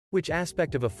Which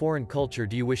aspect of a foreign culture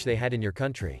do you wish they had in your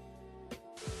country?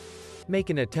 Make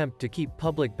an attempt to keep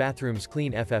public bathrooms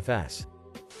clean. FFS.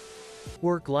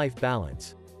 Work-life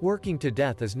balance. Working to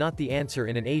death is not the answer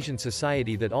in an Asian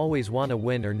society that always wanna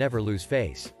win or never lose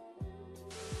face.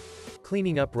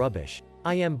 Cleaning up rubbish.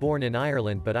 I am born in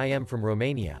Ireland but I am from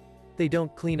Romania. They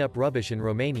don't clean up rubbish in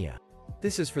Romania.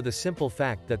 This is for the simple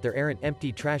fact that there aren't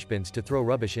empty trash bins to throw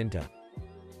rubbish into.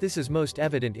 This is most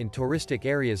evident in touristic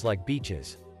areas like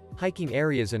beaches, hiking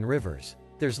areas and rivers.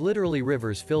 There's literally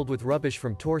rivers filled with rubbish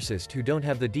from tourists who don't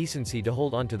have the decency to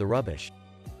hold onto the rubbish.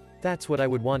 That's what I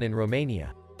would want in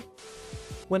Romania.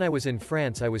 When I was in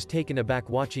France I was taken aback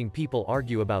watching people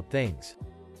argue about things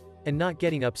and not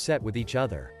getting upset with each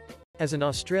other. As an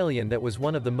Australian, that was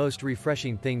one of the most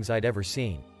refreshing things I'd ever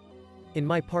seen. In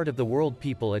my part of the world,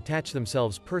 people attach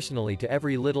themselves personally to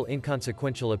every little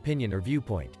inconsequential opinion or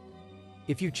viewpoint.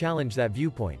 If you challenge that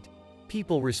viewpoint,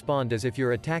 people respond as if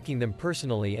you're attacking them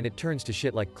personally and it turns to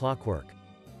shit like clockwork.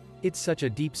 It's such a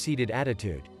deep-seated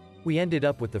attitude. We ended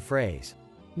up with the phrase,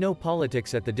 "No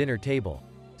politics at the dinner table."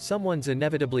 Someone's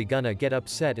inevitably gonna get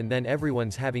upset and then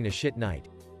everyone's having a shit night.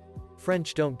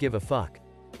 French don't give a fuck.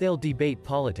 They'll debate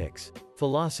politics,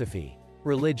 philosophy,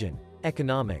 religion,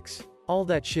 economics, all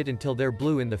that shit until they're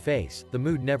blue in the face. The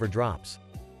mood never drops.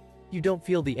 You don't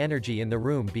feel the energy in the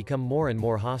room become more and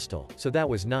more hostile, so that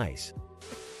was nice.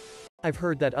 I've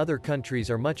heard that other countries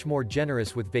are much more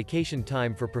generous with vacation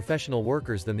time for professional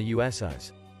workers than the US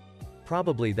is.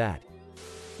 Probably that.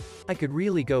 I could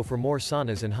really go for more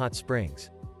saunas and hot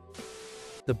springs.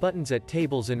 The buttons at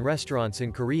tables in restaurants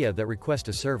in Korea that request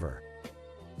a server.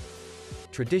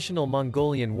 Traditional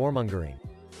Mongolian warmongering.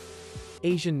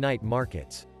 Asian night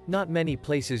markets. Not many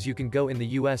places you can go in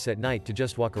the US at night to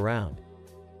just walk around.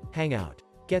 Hang out.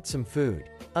 Get some food.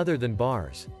 Other than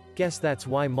bars. Guess that's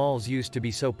why malls used to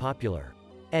be so popular.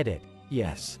 Edit.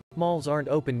 Yes. Malls aren't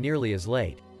open nearly as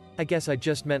late. I guess I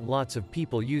just meant lots of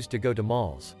people used to go to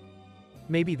malls.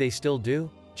 Maybe they still do?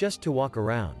 Just to walk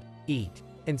around, eat,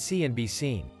 and see and be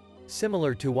seen.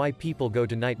 Similar to why people go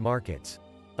to night markets.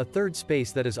 A third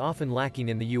space that is often lacking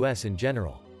in the US in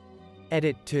general.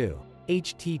 Edit 2.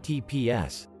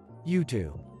 https.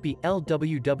 YouTube.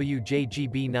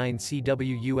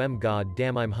 BLWWJGB9CWUM. God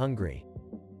damn, I'm hungry.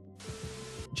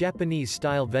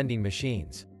 Japanese-style vending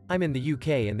machines. I'm in the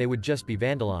UK and they would just be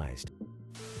vandalized.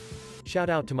 Shout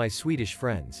out to my Swedish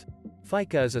friends.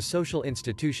 Fika is a social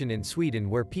institution in Sweden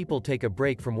where people take a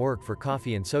break from work for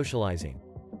coffee and socializing.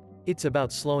 It's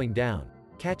about slowing down,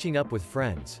 catching up with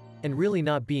friends, and really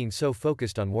not being so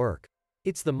focused on work.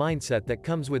 It's the mindset that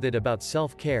comes with it about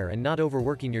self-care and not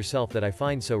overworking yourself that I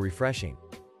find so refreshing.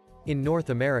 In North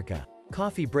America,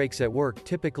 coffee breaks at work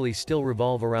typically still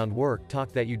revolve around work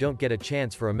talk that you don't get a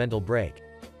chance for a mental break.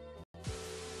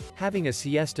 Having a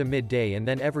siesta midday and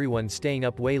then everyone staying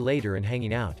up way later and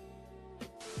hanging out.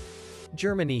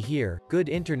 Germany here, good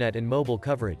internet and mobile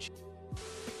coverage.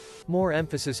 More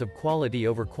emphasis of quality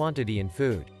over quantity in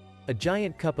food. A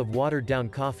giant cup of watered-down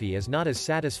coffee is not as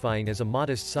satisfying as a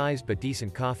modest-sized but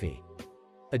decent coffee.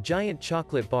 A giant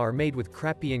chocolate bar made with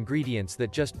crappy ingredients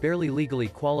that just barely legally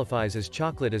qualifies as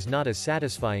chocolate is not as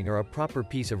satisfying or a proper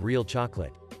piece of real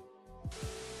chocolate.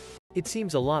 It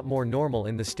seems a lot more normal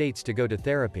in the States to go to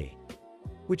therapy.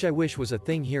 Which I wish was a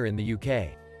thing here in the UK.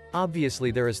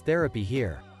 Obviously there is therapy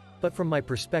here. But from my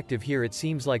perspective here it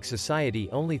seems like society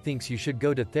only thinks you should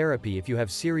go to therapy if you have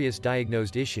serious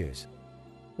diagnosed issues.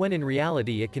 When in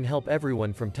reality it can help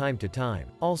everyone from time to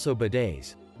time. Also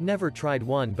bidets. Never tried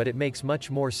one but it makes much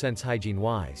more sense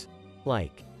hygiene-wise.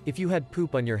 Like, if you had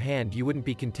poop on your hand you wouldn't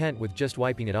be content with just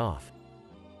wiping it off.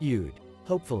 You'd,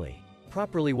 hopefully,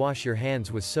 properly wash your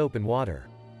hands with soap and water.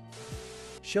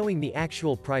 Showing the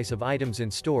actual price of items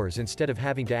in stores instead of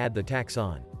having to add the tax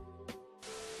on.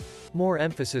 More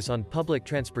emphasis on public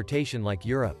transportation like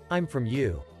Europe. I'm from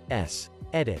U.S.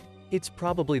 Edit. It's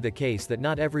probably the case that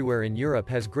not everywhere in Europe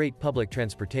has great public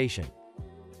transportation.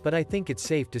 But I think it's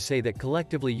safe to say that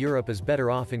collectively Europe is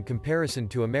better off in comparison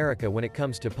to America when it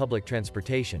comes to public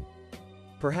transportation.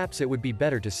 Perhaps it would be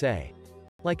better to say,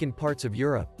 like in parts of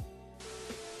Europe.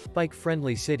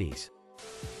 Bike-friendly cities.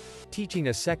 Teaching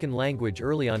a second language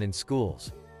early on in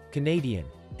schools. Canadian.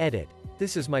 Edit.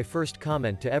 This is my first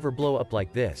comment to ever blow up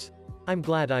like this. I'm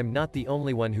glad I'm not the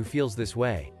only one who feels this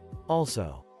way.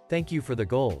 Also, thank you for the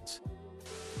golds.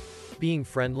 Being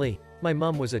friendly. My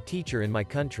mum was a teacher in my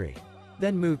country.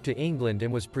 Then moved to England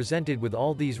and was presented with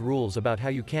all these rules about how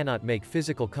you cannot make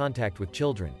physical contact with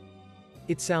children.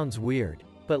 It sounds weird,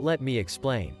 but let me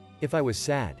explain. If I was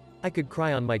sad, I could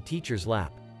cry on my teacher's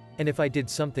lap. And if I did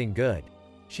something good,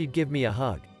 she'd give me a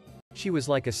hug. She was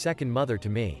like a second mother to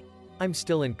me. I'm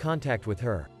still in contact with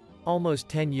her. Almost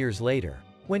 10 years later,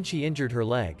 when she injured her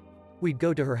leg, we'd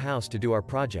go to her house to do our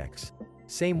projects.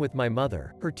 Same with my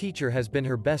mother, her teacher has been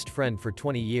her best friend for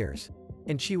 20 years.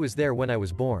 And she was there when I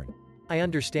was born. I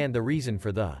understand the reason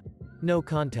for the no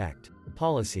contact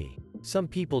policy. Some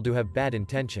people do have bad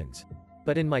intentions.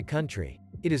 But in my country,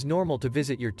 it is normal to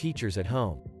visit your teachers at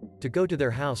home, to go to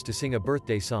their house to sing a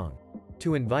birthday song,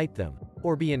 to invite them,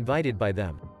 or be invited by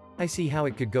them. I see how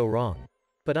it could go wrong.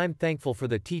 But I'm thankful for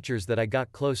the teachers that I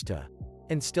got close to.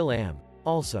 And still am.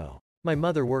 Also, my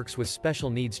mother works with special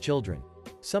needs children.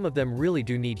 Some of them really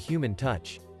do need human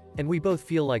touch. And we both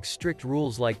feel like strict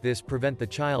rules like this prevent the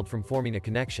child from forming a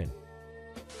connection.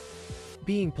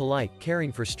 Being polite,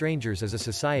 caring for strangers as a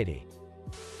society.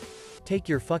 Take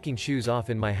your fucking shoes off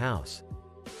in my house.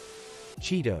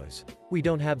 Cheetos. We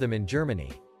don't have them in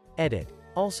Germany. Edit.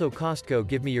 Also Costco,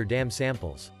 give me your damn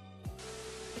samples.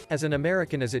 As an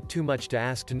American, is it too much to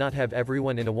ask to not have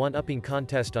everyone in a one-upping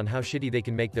contest on how shitty they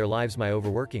can make their lives? My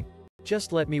overworking.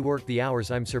 Just let me work the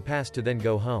hours I'm surpassed to then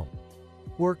go home.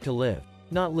 Work to live.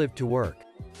 Not live to work.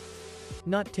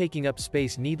 Not taking up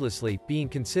space needlessly, being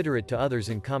considerate to others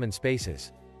in common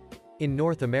spaces. In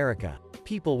North America,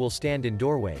 people will stand in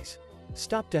doorways.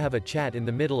 Stop to have a chat in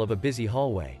the middle of a busy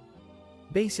hallway.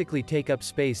 Basically take up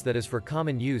space that is for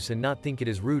common use and not think it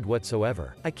is rude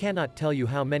whatsoever. I cannot tell you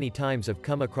how many times I've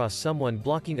come across someone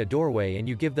blocking a doorway and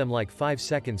you give them like 5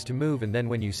 seconds to move, and then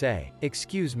when you say,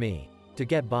 "Excuse me," to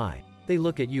get by, they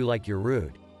look at you like you're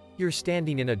rude. You're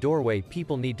standing in a doorway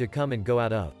people need to come and go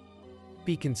out of.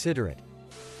 Be considerate.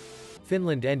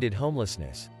 Finland ended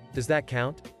homelessness. Does that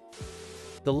count?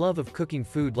 The love of cooking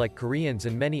food like Koreans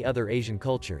and many other Asian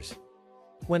cultures.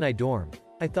 When I dormed,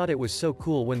 I thought it was so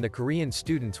cool when the Korean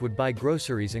students would buy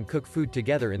groceries and cook food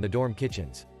together in the dorm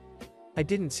kitchens. I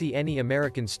didn't see any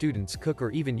American students cook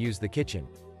or even use the kitchen.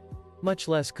 Much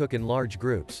less cook in large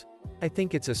groups. I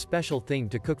think it's a special thing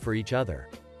to cook for each other.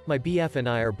 My BF and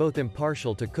I are both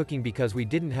impartial to cooking because we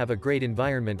didn't have a great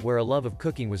environment where a love of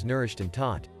cooking was nourished and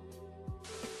taught.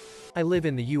 I live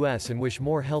in the US and wish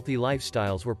more healthy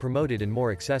lifestyles were promoted and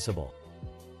more accessible.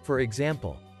 For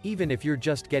example, even if you're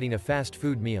just getting a fast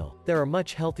food meal, there are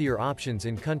much healthier options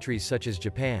in countries such as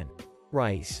Japan.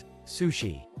 Rice,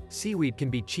 sushi, seaweed can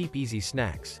be cheap, easy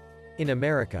snacks. In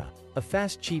America, a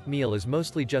fast cheap meal is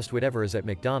mostly just whatever is at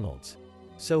McDonald's.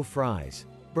 So fries,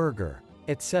 burger,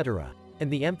 etc.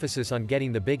 And the emphasis on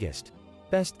getting the biggest,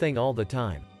 best thing all the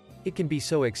time. It can be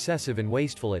so excessive and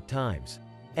wasteful at times.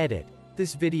 Edit.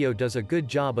 This video does a good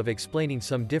job of explaining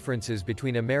some differences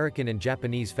between American and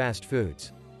Japanese fast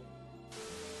foods.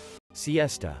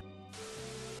 Siesta.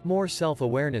 More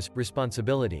self-awareness,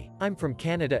 responsibility. I'm from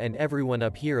Canada and everyone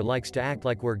up here likes to act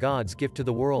like we're God's gift to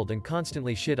the world and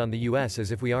constantly shit on the US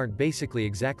as if we aren't basically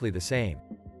exactly the same.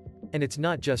 And it's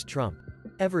not just Trump.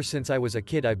 Ever since I was a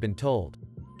kid I've been told,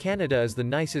 Canada is the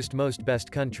nicest, most best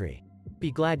country.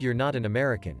 Be glad you're not an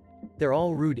American. They're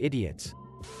all rude idiots.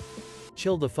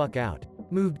 Chill the fuck out.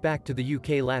 Moved back to the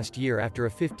UK last year after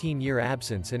a 15-year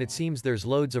absence and it seems there's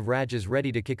loads of Rajas ready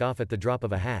to kick off at the drop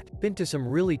of a hat. Been to some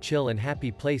really chill and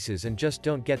happy places and just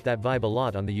don't get that vibe a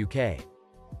lot on the UK.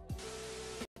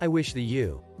 I wish the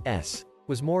US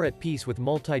was more at peace with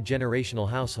multi-generational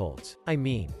households. I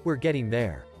mean, we're getting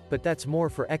there. But that's more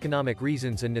for economic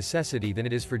reasons and necessity than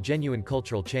it is for genuine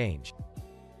cultural change.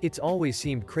 It's always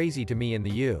seemed crazy to me in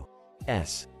the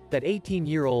US that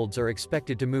 18-year-olds are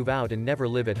expected to move out and never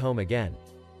live at home again.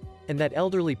 And that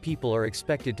elderly people are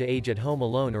expected to age at home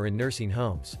alone or in nursing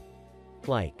homes.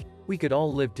 Like, we could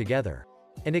all live together.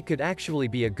 And it could actually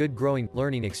be a good growing,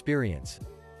 learning experience.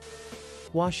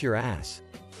 Wash your ass.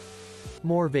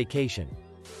 More vacation.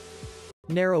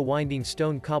 Narrow winding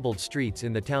stone-cobbled streets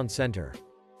in the town center.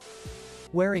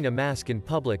 Wearing a mask in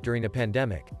public during a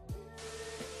pandemic.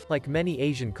 Like many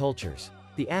Asian cultures,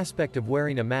 the aspect of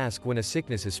wearing a mask when a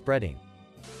sickness is spreading.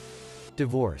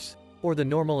 Divorce. Or the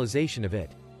normalization of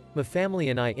it. My family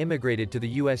and I immigrated to the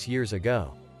US years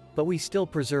ago. But we still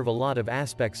preserve a lot of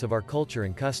aspects of our culture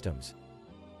and customs.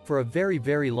 For a very,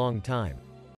 very long time,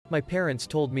 my parents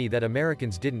told me that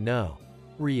Americans didn't know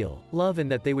real love and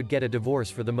that they would get a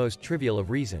divorce for the most trivial of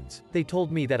reasons. They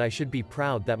told me that I should be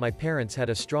proud that my parents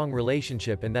had a strong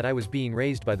relationship and that I was being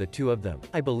raised by the two of them.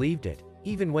 I believed it.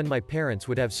 Even when my parents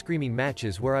would have screaming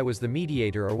matches where I was the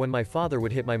mediator, or when my father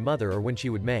would hit my mother, or when she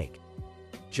would make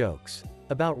jokes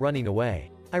about running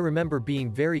away. I remember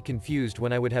being very confused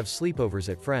when I would have sleepovers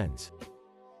at friends'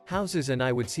 houses and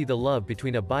I would see the love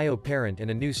between a bio parent and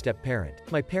a new step-parent.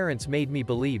 My parents made me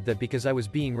believe that because I was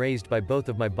being raised by both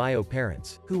of my bio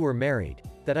parents, who were married,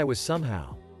 that I was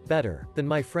somehow better than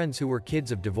my friends who were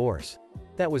kids of divorce.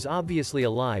 That was obviously a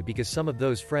lie because some of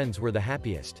those friends were the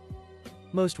happiest.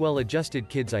 most well-adjusted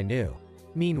kids I knew.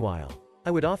 Meanwhile,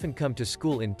 I would often come to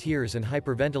school in tears and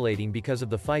hyperventilating because of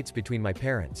the fights between my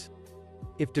parents.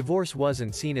 If divorce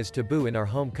wasn't seen as taboo in our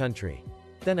home country,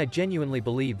 then I genuinely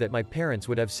believe that my parents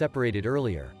would have separated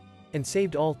earlier, and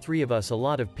saved all three of us a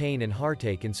lot of pain and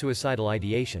heartache and suicidal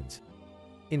ideations.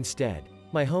 Instead,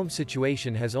 my home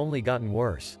situation has only gotten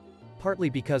worse, partly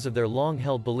because of their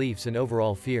long-held beliefs and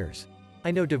overall fears. I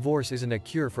know divorce isn't a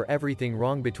cure for everything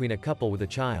wrong between a couple with a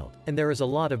child, and there is a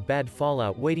lot of bad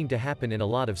fallout waiting to happen in a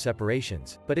lot of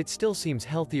separations, but it still seems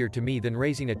healthier to me than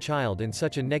raising a child in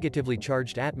such a negatively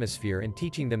charged atmosphere and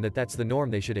teaching them that that's the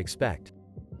norm they should expect.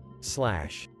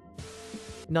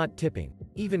 Not tipping.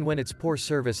 Even when it's poor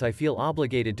service, I feel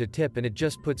obligated to tip, and it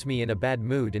just puts me in a bad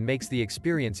mood and makes the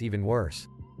experience even worse.